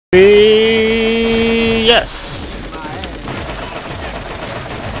Yes.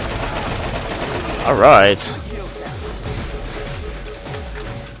 All right.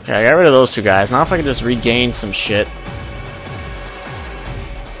 Okay, I got rid of those two guys. Now if I can just regain some shit.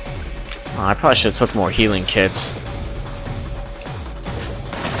 Oh, I probably should have took more healing kits.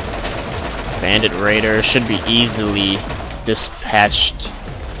 Bandit Raider should be easily dispatched.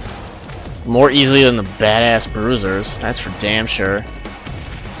 More easily than the badass bruisers. That's for damn sure.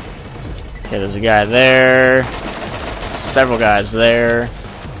 Okay, there's a guy there. Several guys there.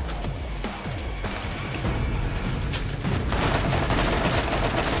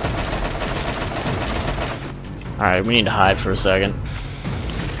 Alright, we need to hide for a second.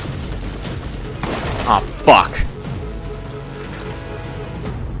 Oh, fuck.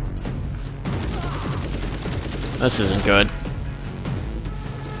 This isn't good.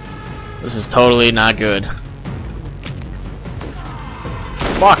 This is totally not good.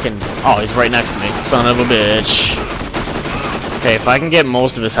 Fucking... Oh, he's right next to me. Son of a bitch. Okay, if I can get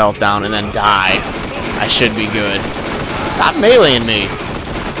most of his health down and then die, I should be good. Stop meleeing me.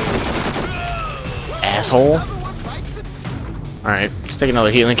 Asshole. Alright, let's take another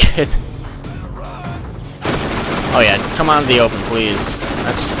healing kit. Oh yeah, come out in the open, please.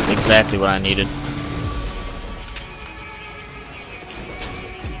 That's exactly what I needed.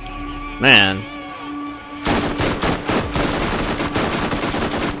 Man.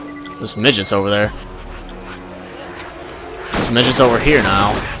 There's midgets over there. There's midgets over here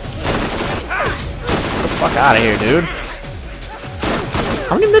now. Get the fuck out of here, dude.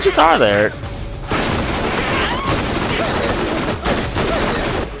 How many midgets are there?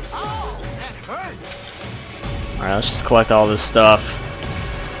 Alright, let's just collect all this stuff.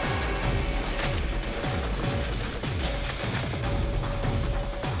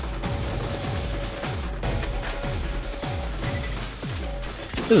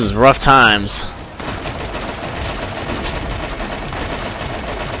 This is rough times.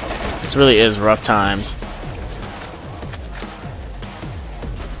 This really is rough times.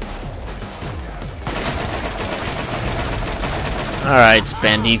 Alright,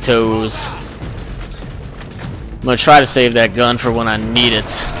 banditos. I'm gonna try to save that gun for when I need it.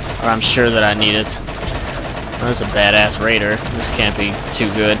 Or I'm sure that I need it. There's a badass raider. This can't be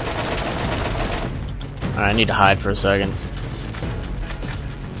too good. Alright, I need to hide for a second.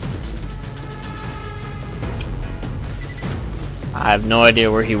 I have no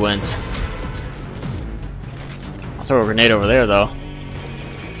idea where he went. I'll throw a grenade over there, though.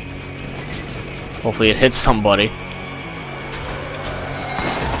 Hopefully it hits somebody.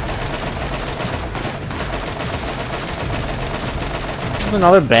 There's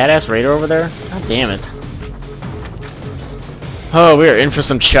another badass raider over there? God damn it. Oh, we are in for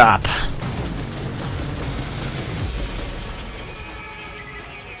some chop.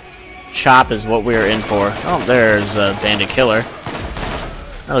 Chop is what we are in for. Oh, there's a bandit killer.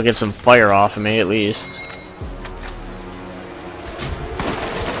 That'll get some fire off of me, at least.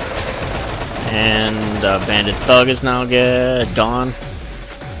 And bandit thug is now gone.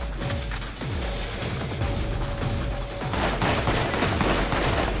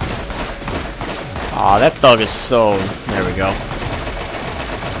 Aw, that thug is so... There we go.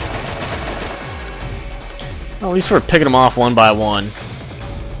 Well, at least we're picking them off one by one.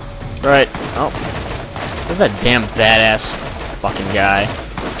 Right. Oh. Where's that damn badass fucking guy?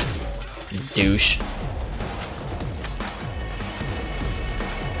 Douche.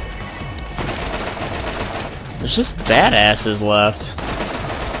 There's just badasses left.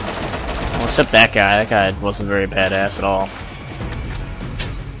 Well, except that guy. That guy wasn't very badass at all.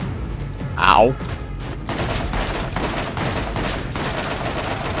 Ow.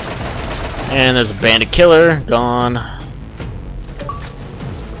 And there's a bandit killer. Gone.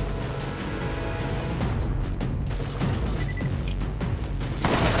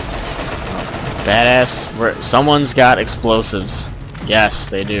 Badass. Someone's got explosives. Yes,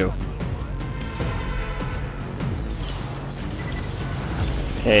 they do.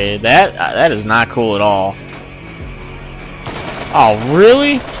 Okay, that is not cool at all. Oh,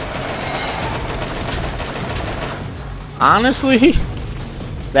 really? Honestly?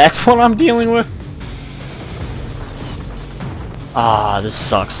 That's what I'm dealing with? Ah, this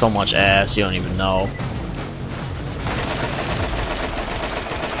sucks so much ass, you don't even know.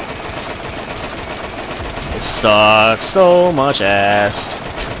 This sucks so much ass.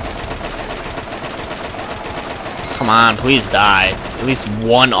 Come on, please die. At least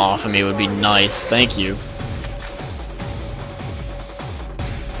one off of me would be nice, thank you.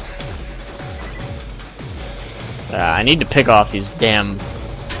 I need to pick off these damn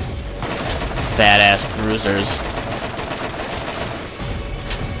badass bruisers.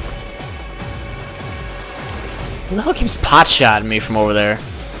 Who the hell keeps pot-shotting me from over there?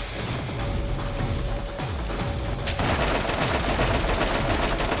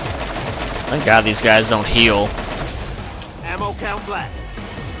 Thank God these guys don't heal. Ammo count black.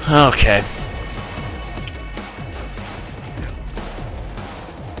 Okay.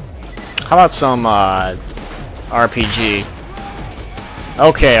 How about some RPG?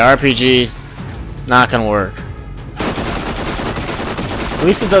 Okay, RPG, not gonna work. At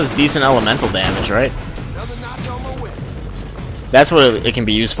least it does decent elemental damage, right? Another notch on my whip. That's what it can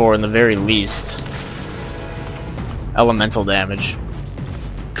be used for in the very least. Elemental damage.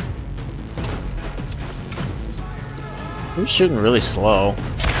 Who's shooting really slow?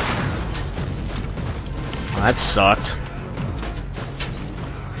 Oh, that sucked.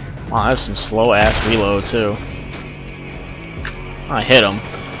 Wow, that's some slow ass reload too. I hit him.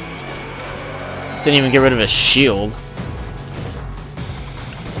 Didn't even get rid of his shield.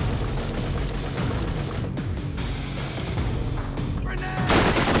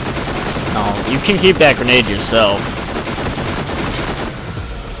 No, you can keep that grenade yourself.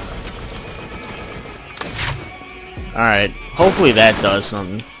 Alright, hopefully that does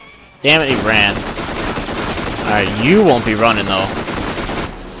something. Damn it, he ran. Alright, you won't be running though.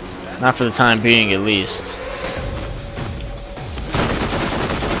 Not for the time being, at least.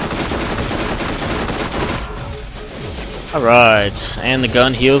 Alright, and the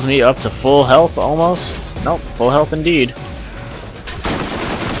gun heals me up to full health, almost. Nope, full health indeed.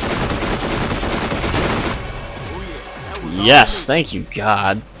 Yes, thank you,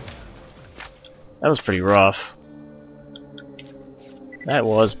 God. That was pretty rough. That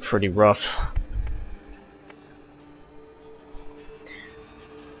was pretty rough.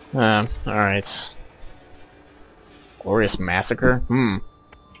 Alright. Glorious Massacre? Isn't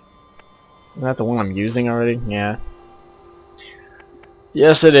that the one I'm using already? Yeah.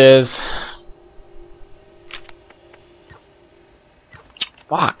 Yes, it is.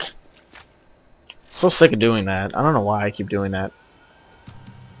 Fuck. So sick of doing that. I don't know why I keep doing that.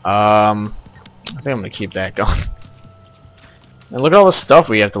 I think I'm gonna keep that going. And look at all the stuff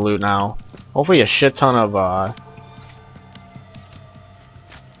we have to loot now. Hopefully a shit ton of,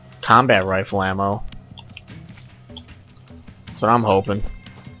 combat rifle ammo. That's what I'm hoping.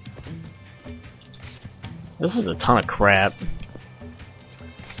 This is a ton of crap.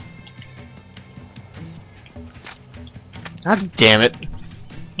 God damn it. I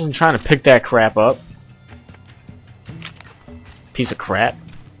wasn't trying to pick that crap up. Piece of crap.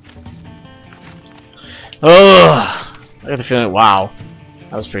 Ugh. I got the feeling, wow.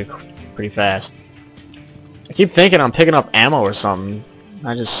 That was pretty fast. I keep thinking I'm picking up ammo or something.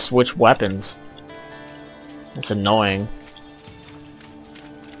 I just switch weapons. That's annoying.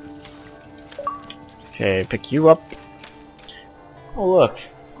 Okay, pick you up. Oh look.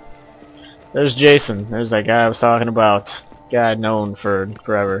 There's Jason. There's that guy I was talking about. Guy known for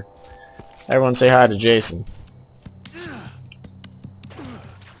forever. Everyone say hi to Jason.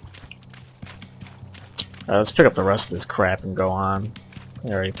 Let's pick up the rest of this crap and go on. I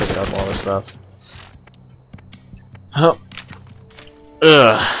already picked up all this stuff. Oh.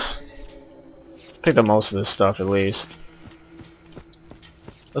 Ugh. Picked up most of this stuff at least.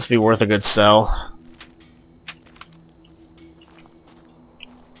 Must be worth a good sell.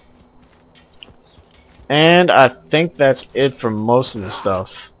 And I think that's it for most of the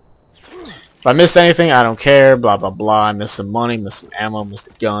stuff. If I missed anything, I don't care. Blah blah blah. I missed some money, missed some ammo, missed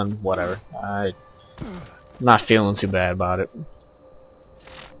a gun, whatever. I'm not feeling too bad about it.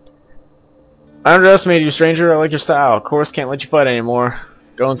 I underestimated you, stranger. I like your style. Of course, can't let you fight anymore.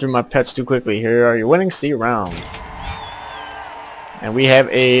 Going through my pets too quickly. Here are your winnings. See you around. And we have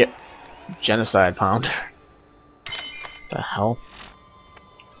a genocide pounder. What the hell?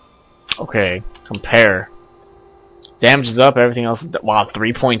 Okay, compare. Damage is up. Everything else is wow,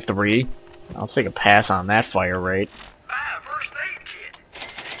 3.3. I'll take a pass on that fire rate. First aid kit.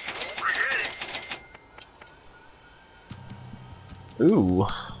 You won't regret it. Ooh.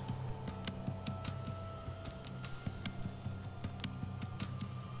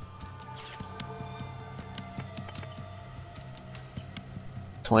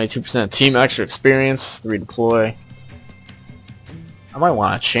 %, team extra experience, redeploy. I might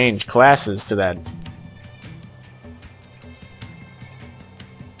want to change classes to that.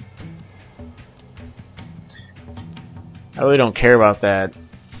 I really don't care about that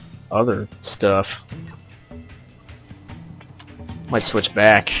other stuff. Might switch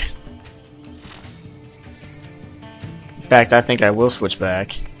back. In fact, I think I will switch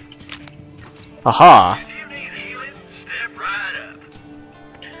back. Aha!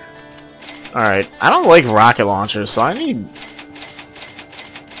 Alright, I don't like rocket launchers, so I need...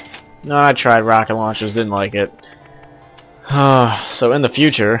 No, I tried rocket launchers, didn't like it. So in the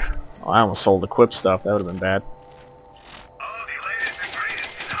future, oh, I almost sold equip stuff. That would have been bad.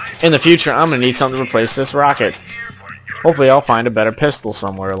 In the future, I'm gonna need something to replace this rocket. Hopefully, I'll find a better pistol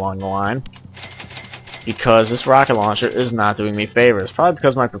somewhere along the line, because this rocket launcher is not doing me favors. Probably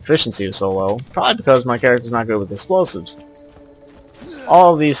because my proficiency is so low. Probably because my character's not good with explosives.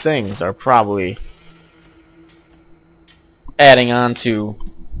 All of these things are probably adding on to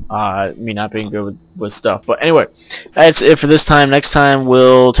me not being good with stuff. But anyway, that's it for this time. Next time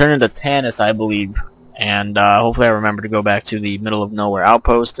we'll turn into Tannis, I believe. And hopefully I remember to go back to the middle of nowhere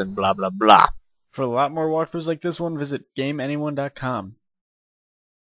outpost and blah blah blah. For a lot more walkthroughs like this one, visit GameAnyone.com.